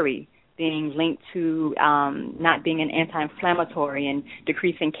curry, being linked to not being an anti-inflammatory and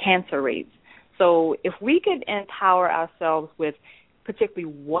decreasing cancer rates. So if we could empower ourselves with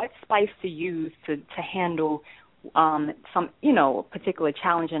particularly what spice to use to handle some, particular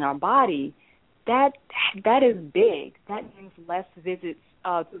challenge in our body, that is big. That means less visits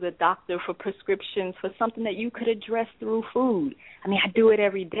to the doctor for prescriptions for something that you could address through food. I mean, I do it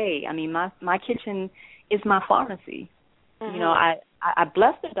every day. I mean, my kitchen is my pharmacy. Mm-hmm. I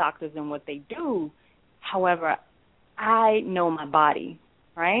bless the doctors in what they do. However, I know my body,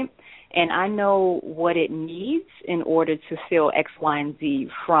 right? And I know what it needs in order to feel X, Y, and Z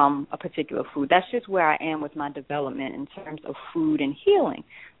from a particular food. That's just where I am with my development in terms of food and healing.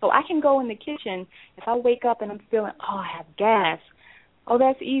 So I can go in the kitchen. If I wake up and I'm feeling, I have gas,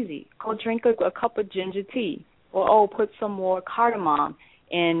 that's easy. Go drink a cup of ginger tea. Or, put some more cardamom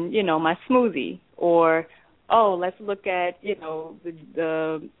in, my smoothie. Or, let's look at, it's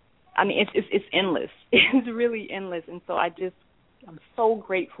endless. It's really endless. And so I'm so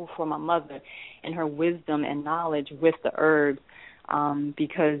grateful for my mother and her wisdom and knowledge with the herbs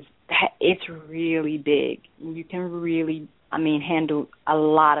because it's really big. You can really, handle a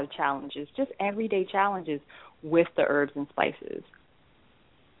lot of challenges, just everyday challenges with the herbs and spices.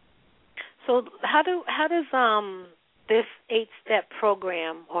 So how does this 8-step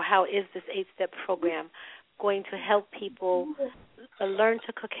program, or how is this 8-step program going to help people learn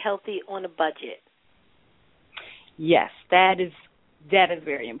to cook healthy on a budget? Yes, that is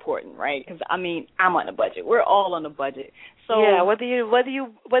very important, right? Because I'm on a budget. We're all on a budget. So yeah, whether you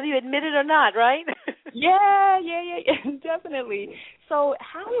admit it or not, right? yeah, definitely. So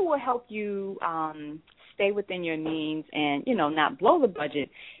how it will help you stay within your means and not blow the budget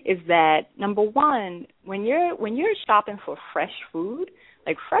is that, number one, when you're shopping for fresh food,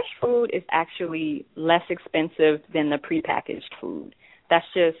 like fresh food is actually less expensive than the prepackaged food. That's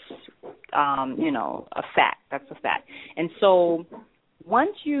just a fact. That's a fact. And so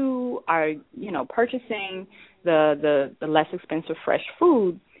once you are purchasing the less expensive fresh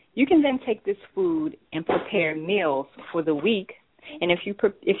food, you can then take this food and prepare meals for the week. And if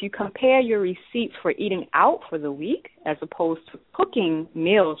you compare your receipts for eating out for the week as opposed to cooking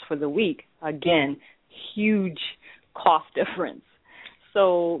meals for the week, again, huge cost difference.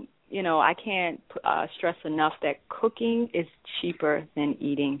 So, I can't stress enough that cooking is cheaper than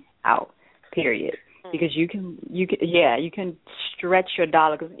eating out, period. Because you can stretch your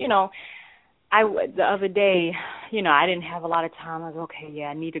dollar. Because, the other day, I didn't have a lot of time. I was okay.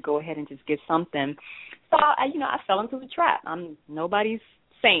 I need to go ahead and just get something. So I fell into the trap. I'm nobody's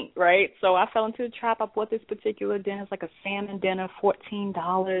saint, right? So I fell into the trap. I bought this particular dinner. It's like a salmon dinner, $14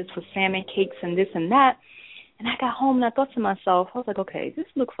 for salmon cakes and this and that. And I got home and I thought to myself, I was like, okay, this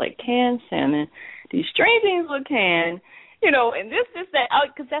looks like canned salmon. These string beans look canned. And this, that,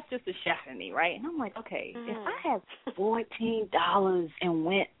 because that's just the chef in me, right? And I'm like, okay, if I had $14 and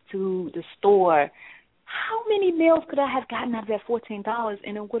went to the store, how many meals could I have gotten out of that $14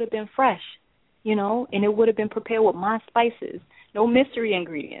 and it would have been fresh, and it would have been prepared with my spices, no mystery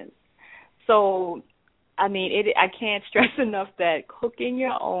ingredients. So, I can't stress enough that cooking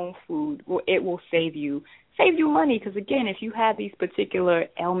your own food, it will save you money, because, again, if you have these particular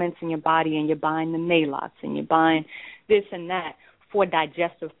ailments in your body and you're buying the Maalox and you're buying this and that for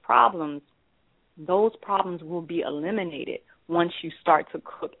digestive problems, those problems will be eliminated once you start to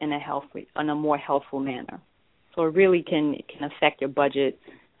cook in a more healthful manner. So it really can affect your budget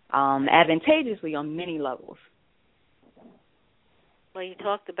advantageously on many levels. Well, you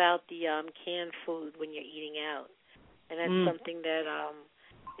talked about the canned food when you're eating out, and that's something that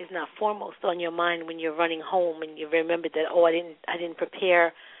is not foremost on your mind when you're running home and you remember that, I didn't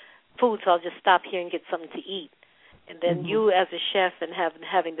prepare food, so I'll just stop here and get something to eat. And then you, as a chef, and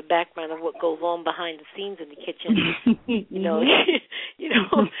having the background of what goes on behind the scenes in the kitchen,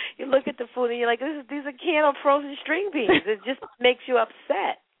 you look at the food and you're like, these are canned or frozen string beans. It just makes you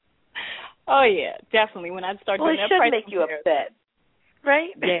upset. Oh yeah, definitely. When I start doing that, it should make you upset, right?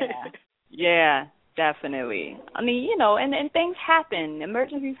 Yeah, definitely. And things happen.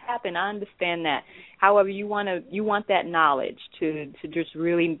 Emergencies happen. I understand that. However, you want that knowledge to just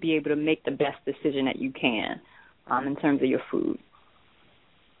really be able to make the best decision that you can. In terms of your food.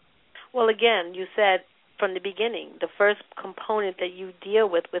 Well, again, you said from the beginning, the first component that you deal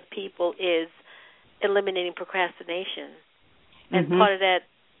with people is eliminating procrastination. And part of that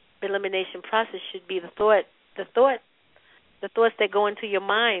elimination process should be the thoughts that go into your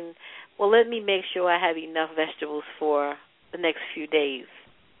mind. Well, let me make sure I have enough vegetables for the next few days,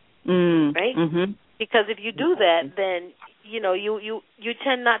 right? Because if you do that, then you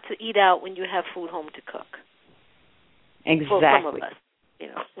tend not to eat out when you have food home to cook. Exactly. For some of us,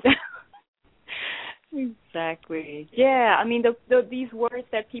 Exactly. Yeah, I mean, these words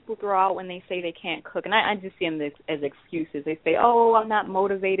that people throw out when they say they can't cook, and I just see them as excuses. They say, oh, I'm not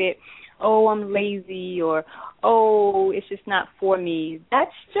motivated, oh, I'm lazy, or, oh, it's just not for me.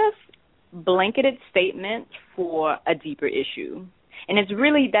 That's just blanketed statement for a deeper issue. And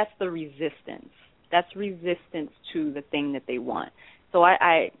that's the resistance. That's resistance to the thing that they want. So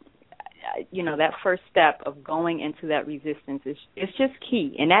I that first step of going into that resistance is just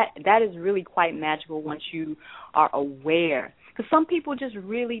key. And that is really quite magical once you are aware. Because some people just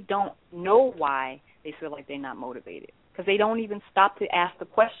really don't know why they feel like they're not motivated, because they don't even stop to ask the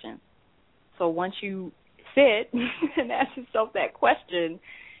question. So once you sit and ask yourself that question,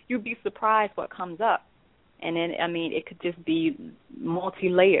 you'll be surprised what comes up. And then, I mean, it could just be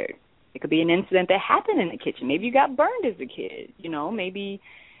multi-layered. It could be an incident that happened in the kitchen. Maybe you got burned as a kid. Maybe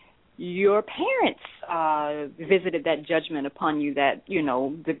your parents visited that judgment upon you that,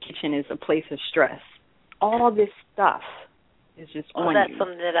 the kitchen is a place of stress. All this stuff is just on you. That's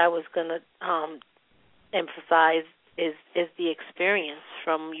something that I was going to emphasize is the experience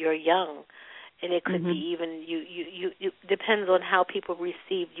from your young. And it could be even, you depends on how people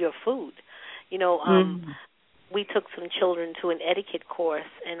received your food. We took some children to an etiquette course,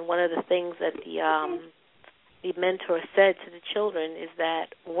 and one of the things that the mentor said to the children is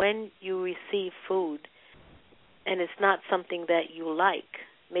that when you receive food and it's not something that you like,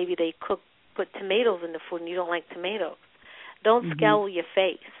 maybe they put tomatoes in the food and you don't like tomatoes, don't scowl your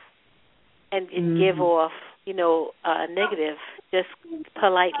face and give off, a negative. Just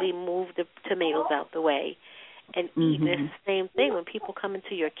politely move the tomatoes out the way and eat. And it's the same thing when people come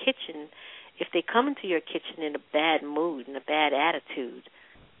into your kitchen. If they come into your kitchen in a bad mood and a bad attitude,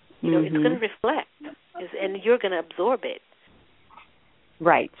 it's going to reflect, and you're going to absorb it.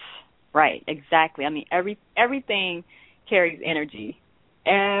 Right, exactly. I mean, everything carries energy.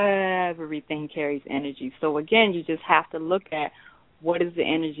 Everything carries energy. So, again, you just have to look at what is the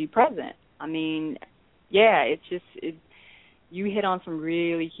energy present. I mean, it's just you hit on some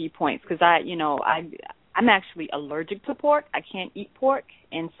really key points, because I'm actually allergic to pork. I can't eat pork,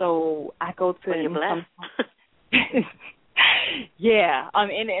 and so I go to some. Yeah,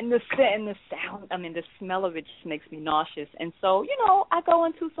 and the sound. I mean, the smell of it just makes me nauseous. And so, I go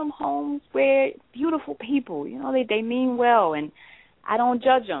into some homes where beautiful people, they mean well, and I don't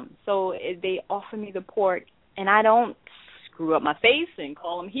judge them. So they offer me the pork, and I don't screw up my face and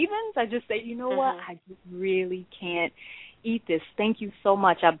call them heathens. I just say, what, I just really can't eat this. Thank you so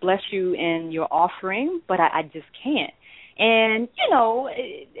much. I bless you in your offering, but I just can't. And,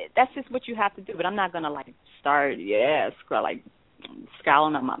 that's just what you have to do. But I'm not going to, start,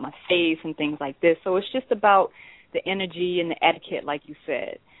 scowling on my face and things like this. So it's just about the energy and the etiquette, like you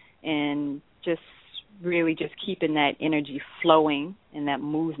said, and just really just keeping that energy flowing and that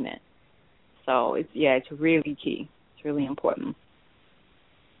movement. So, it's really key. It's really important.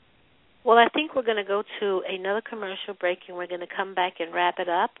 Well, I think we're going to go to another commercial break, and we're going to come back and wrap it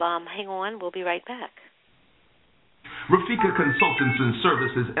up. Hang on. We'll be right back. Rafika Consultants and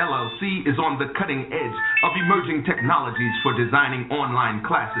Services, LLC, is on the cutting edge of emerging technologies for designing online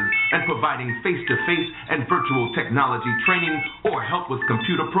classes and providing face-to-face and virtual technology training or help with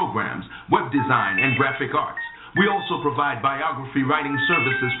computer programs, web design, and graphic arts. We also provide biography writing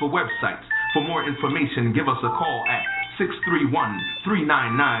services for websites. For more information, give us a call at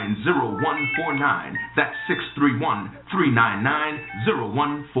 631-399-0149. That's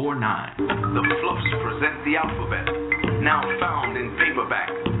 631-399-0149. The Fluffs present the alphabet, now found in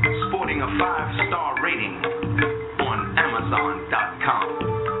paperback, sporting a 5-star rating on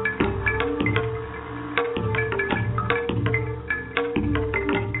Amazon.com.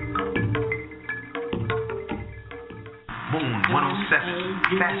 Moon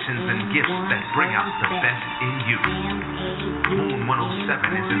 107, fashions and gifts that bring out the best in you. Moon 107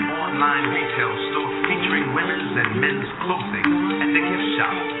 is an online retail store featuring women's and men's clothing and the gift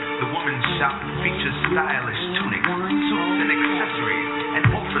shop. The woman's shop features stylish tunics, suits, and accessories,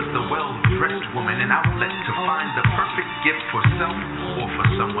 and offers the well-dressed woman an outlet to find the perfect gift for self or for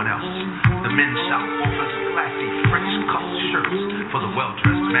someone else. The men's shop offers classy French cut shirts for the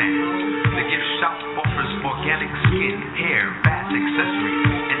well-dressed man. The gift shop offers organic skin, hair, bath accessories,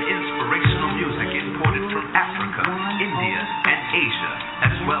 and inspirational music imported from Africa, India, and Asia,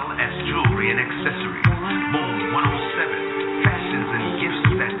 as well as jewelry and accessories.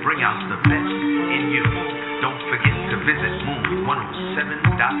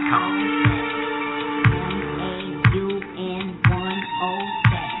 wholesome.com.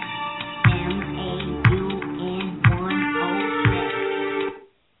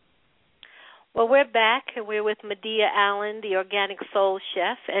 Well, we're back, and we're with Madea Allen, the Organic Soul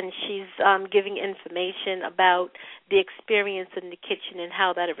Chef, and she's giving information about the experience in the kitchen and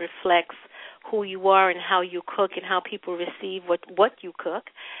how that it reflects who you are and how you cook and how people receive what you cook,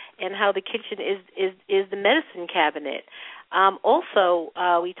 and how the kitchen is the medicine cabinet. Also,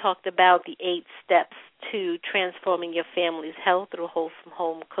 we talked about the 8 steps to transforming your family's health through wholesome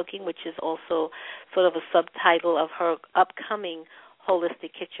home cooking, which is also sort of a subtitle of her upcoming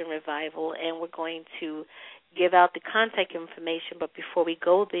Holistic Kitchen Revival, and we're going to give out the contact information. But before we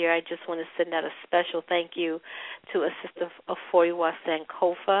go there, I just want to send out a special thank you to Sister Aforiwa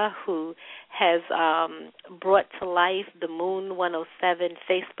Sankofa, who has brought to life the Moon 107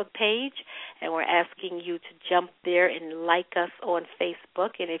 Facebook page, and we're asking you to jump there and like us on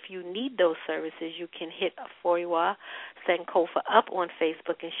Facebook. And if you need those services, you can hit Aforiwa Sankofa up on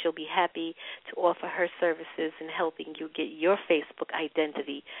Facebook, and she'll be happy to offer her services in helping you get your Facebook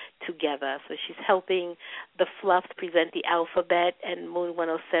identity together. So she's helping the Fluff present the alphabet and Moon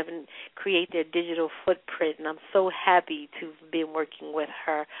 107 create their digital footprint, and I'm so happy to have been working with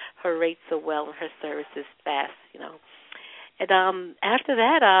her. Her rates so well and her services fast, And after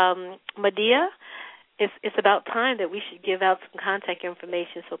that, Madea, it's about time that we should give out some contact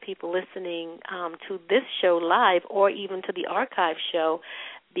information so people listening to this show live or even to the archive show,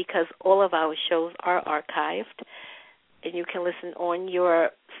 because all of our shows are archived, and you can listen on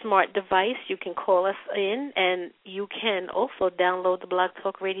your smart device. You can call us in, and you can also download the Blog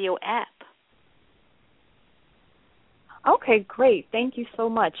Talk Radio app. Okay, great. Thank you so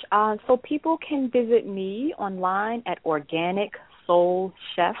much. So people can visit me online at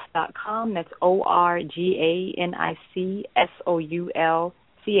organicsoulchef.com. That's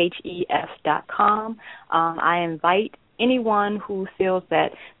organicsoulchef.com. I invite anyone who feels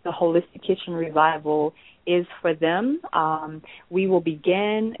that the Holistic Kitchen Revival is for them. We will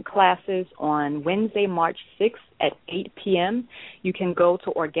begin classes on Wednesday, March 6th at 8 p.m. You can go to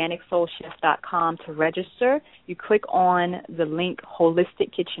organicsoulchef.com to register. You click on the link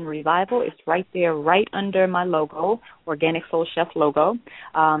Holistic Kitchen Revival. It's right there, right under my logo, Organic Soul Chef logo.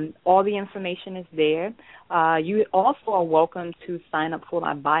 All the information is there. You also are welcome to sign up for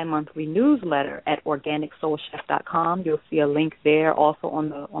my bi-monthly newsletter at organicsoulchef.com. You'll see a link there also on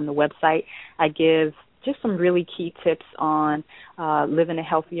the website. I give just some really key tips on living a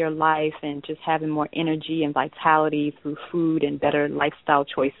healthier life and just having more energy and vitality through food and better lifestyle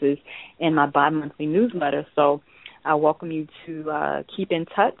choices in my bi-monthly newsletter. So I welcome you to keep in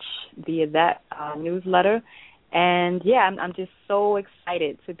touch via that newsletter. And, yeah, I'm just so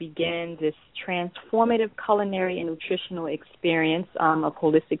excited to begin this transformative culinary and nutritional experience of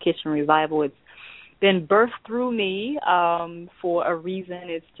Holistic Kitchen Revival. It's been birthed through me for a reason.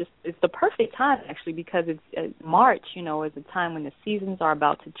 It's the perfect time, actually, because it's March, is a time when the seasons are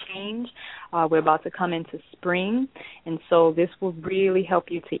about to change. We're about to come into spring, and so this will really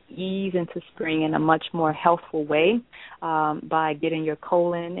help you to ease into spring in a much more healthful way by getting your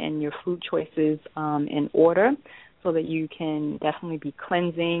colon and your food choices in order so that you can definitely be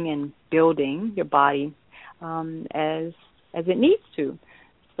cleansing and building your body as it needs to.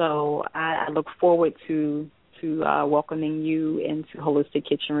 So I look forward to welcoming you into Holistic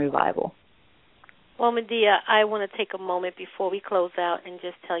Kitchen Revival. Well, Madea, I want to take a moment before we close out and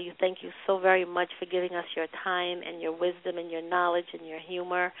just tell you thank you so very much for giving us your time and your wisdom and your knowledge and your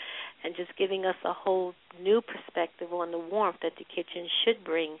humor, and just giving us a whole new perspective on the warmth that the kitchen should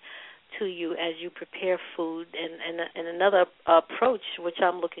bring to you as you prepare food, and another approach, which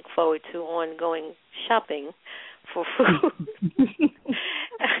I'm looking forward to, ongoing shopping for food.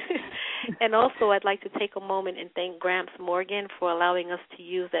 And also, I'd like to take a moment and thank Gramps Morgan for allowing us to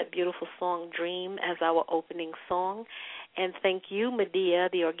use that beautiful song, Dream, as our opening song. And thank you, Madea,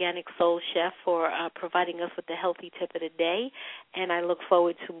 the Organic Soul Chef, for providing us with the healthy tip of the day. And I look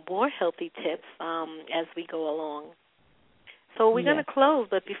forward to more healthy tips as we go along. So we're going to close,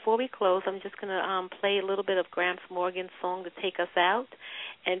 but before we close, I'm just going to play a little bit of Gramps Morgan's song to take us out.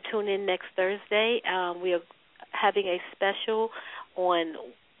 And tune in next Thursday. We are having a special on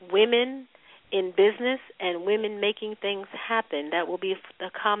women in business and women making things happen. That will be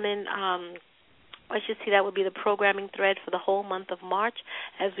the common, that would be the programming thread for the whole month of March,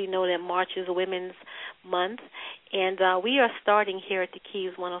 as we know that March is Women's Month. And we are starting here at the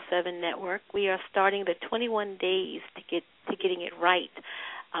Keys 107 Network. We are starting the 21 days to getting it right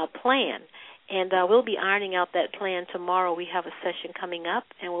plan. And we'll be ironing out that plan tomorrow. We have a session coming up,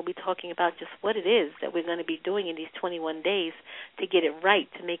 and we'll be talking about just what it is that we're going to be doing in these 21 days to get it right,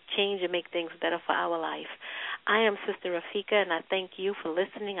 to make change and make things better for our life. I am Sister Rafika, and I thank you for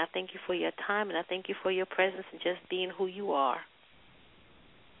listening. I thank you for your time, and I thank you for your presence and just being who you are.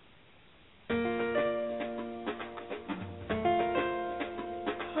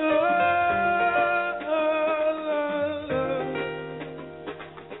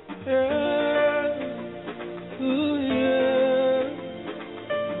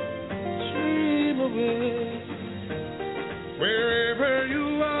 Wherever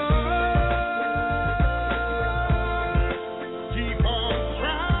you are, keep on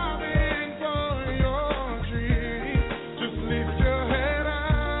striving for your dreams. Just lift your head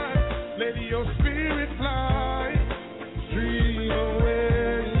high, let your spirit fly. Dream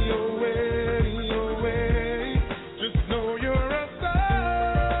away, away, away. Just know you're a star.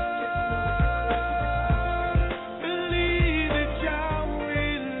 Believe that Jah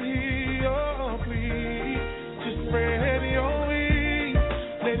will hear your plea. Just spread your wings,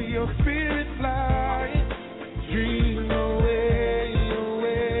 let your spirit fly. Dream away,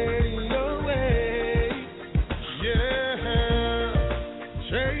 away, away. Yeah,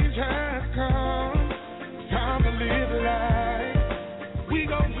 change has come. Time to live life. We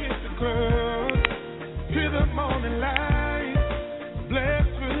gon' hit the club till the morning light.